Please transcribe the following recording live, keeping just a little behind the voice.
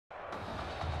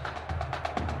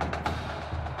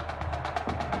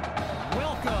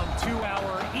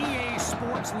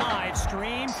Sports live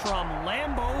stream from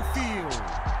Lambeau Field,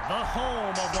 the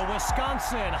home of the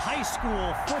Wisconsin High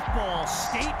School Football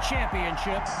State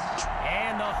Championship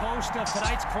and the host of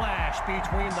tonight's clash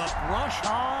between the Brush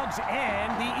Hogs and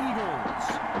the Eagles.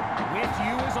 With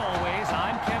you as always,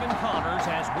 I'm Kevin Connors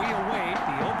as we await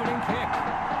the opening kick.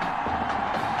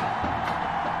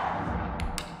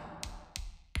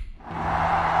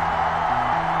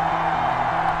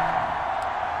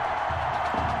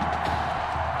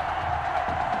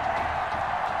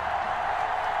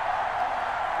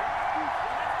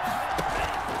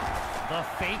 The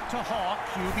fake to Hawk,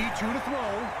 QB2 to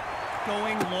throw,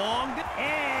 going long,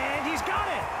 and he's got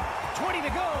it! 20 to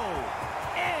go,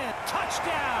 and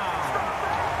touchdown!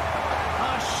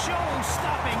 A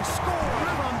show-stopping score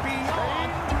from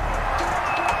beyond.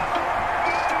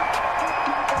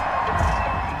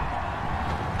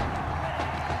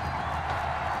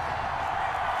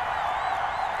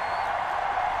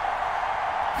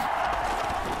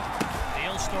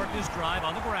 They'll start this drive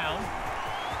on the ground.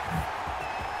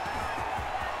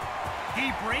 He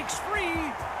breaks free,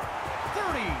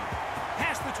 30,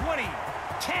 past the 20,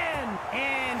 10,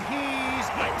 and he's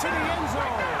into the end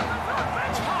zone.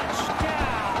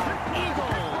 Touchdown,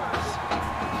 Eagles.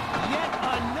 Yet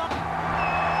another.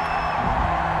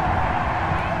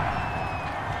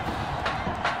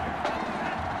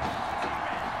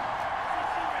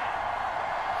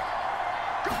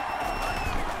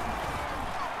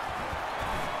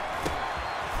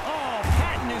 Oh,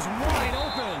 Patton is wide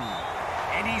open.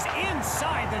 And he's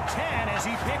inside the 10 as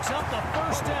he picks up the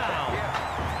first down.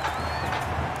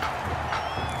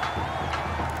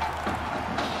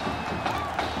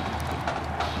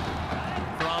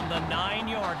 From the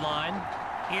 9-yard line,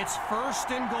 it's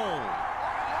first and goal.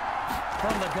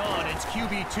 From the gun, it's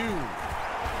QB2.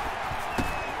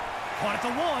 Caught at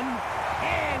the 1,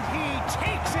 and he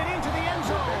takes it into the end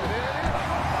zone.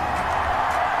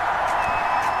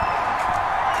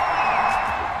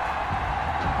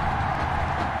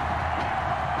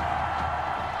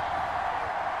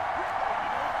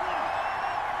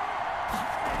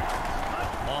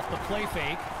 Play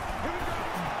fake.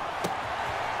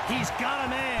 He's got a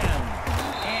man,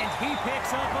 and he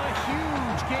picks up a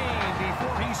huge gain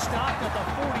before he's stopped at the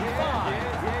 45.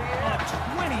 A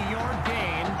 20-yard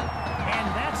gain, and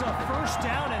that's a first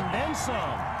down and then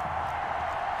some.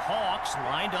 Hawks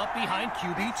lined up behind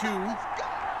QB2.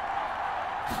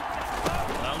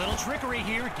 A little trickery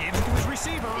here, gives to his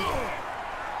receiver.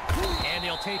 And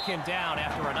they'll take him down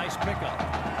after a nice pickup.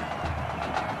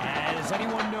 As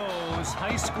anyone knows,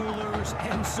 high schoolers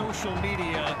and social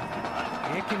media,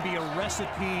 it can be a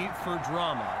recipe for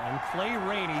drama. And Clay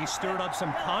Rainey stirred up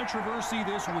some controversy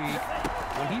this week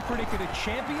when he predicted a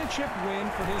championship win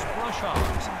for his Brush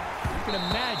Hogs. You can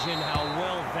imagine how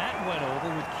well that went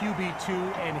over with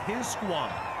QB2 and his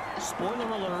squad. Spoiler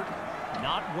alert,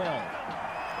 not well.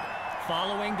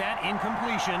 Following that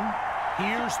incompletion,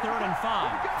 here's 3rd and 5.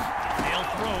 They'll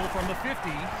throw from the 50.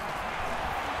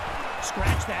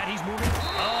 Scratch that, he's moving.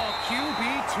 Oh,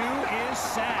 QB2 is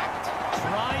sacked.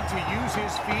 Tried to use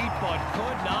his feet, but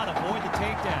could not avoid the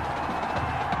takedown.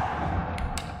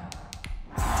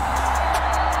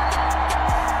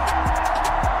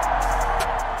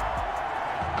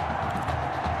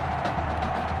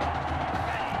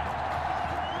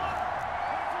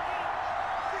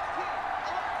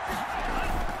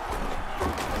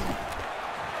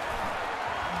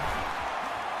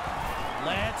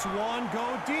 Let's one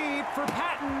go deep for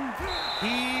Patton.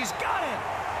 He's got it.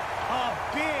 A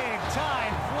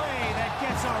big-time play that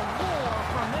gets a roar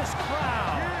from this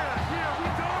crowd. Yeah, we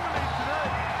dominate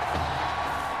today.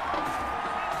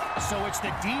 So it's the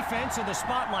defense in the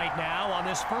spotlight now on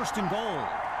this 1st and goal.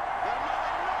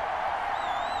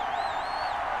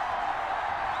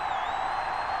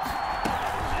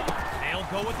 They'll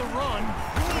go with the run.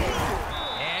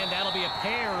 And that'll be a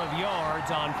pair of yards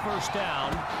on 1st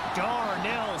down.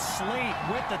 Darnell Slate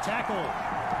with the tackle.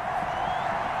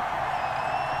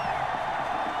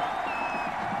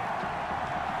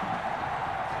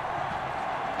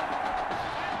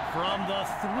 From the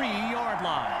 3-yard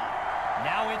line.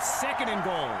 Now it's 2nd and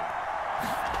goal.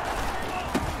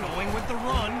 Going with the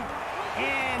run.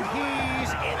 And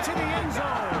he's into the end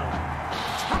zone.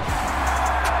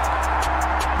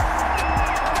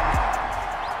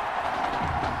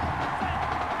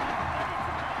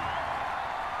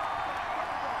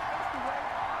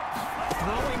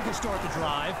 Throwing to start the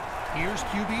drive. Here's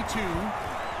QB2.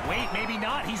 Wait, maybe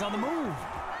not. He's on the move.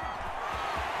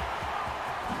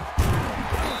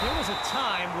 There was a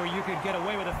time where you could get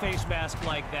away with a face mask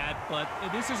like that, but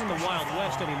this isn't the Wild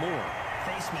West anymore.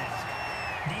 Face mask.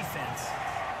 Defense.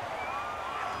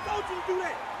 Don't you do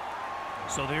that.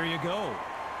 So there you go.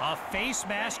 A face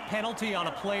mask penalty on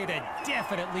a play that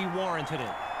definitely warranted it.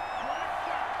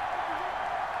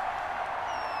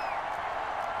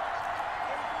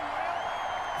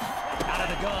 Out of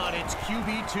the gun, it's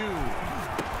QB2.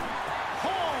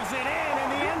 Hauls it in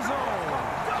the end zone.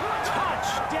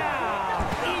 Touchdown,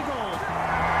 Eagles.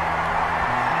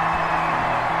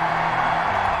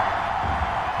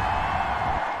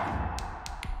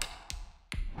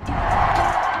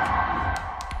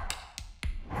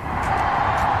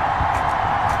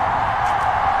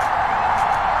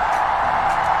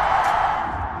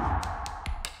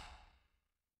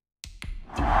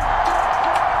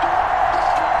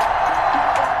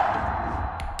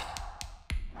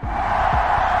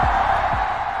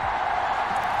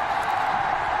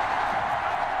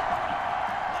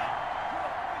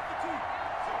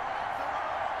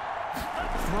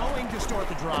 Throwing to start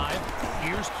the drive.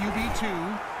 Here's QB2.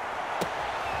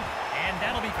 And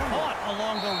that'll be caught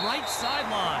along the right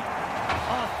sideline.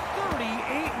 A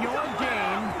 38-yard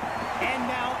gain. And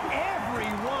now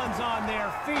everyone's on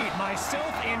their feet,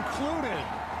 myself included.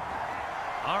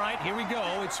 All right, here we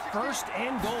go. It's first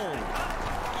and goal.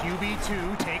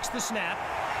 QB2 takes the snap.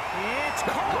 It's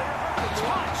caught.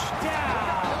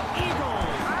 Touchdown,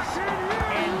 Eagles.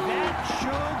 And that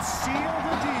should seal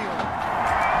the deal.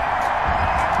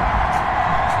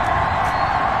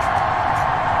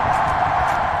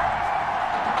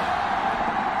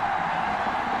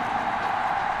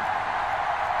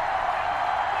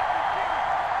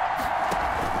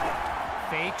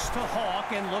 Fakes to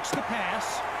Hawk and looks to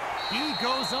pass. He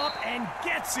goes up and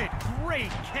gets it. Great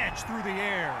catch through the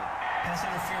air. Pass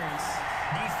interference.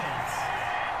 Defense.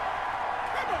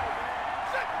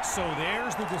 So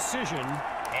there's the decision,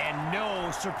 and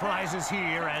no surprises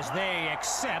here as they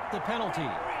accept the penalty.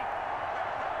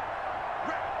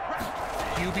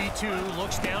 QB2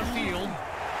 looks downfield.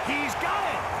 He's got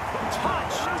it!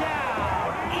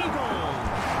 Touchdown, Eagles!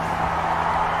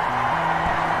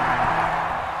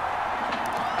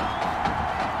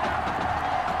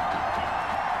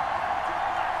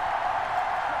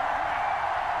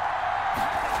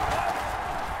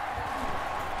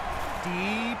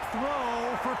 Deep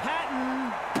throw for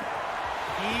Patton.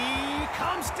 He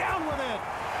comes down with it.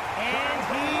 And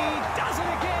he does it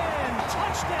again.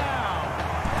 Touchdown.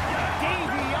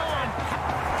 Davion.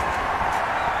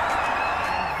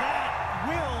 And that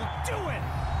will do it.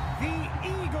 The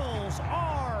Eagles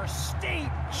are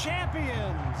state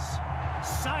champions.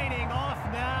 Signing off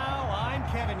now, I'm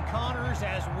Kevin Connors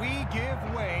as we give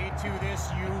way to this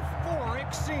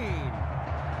euphoric scene.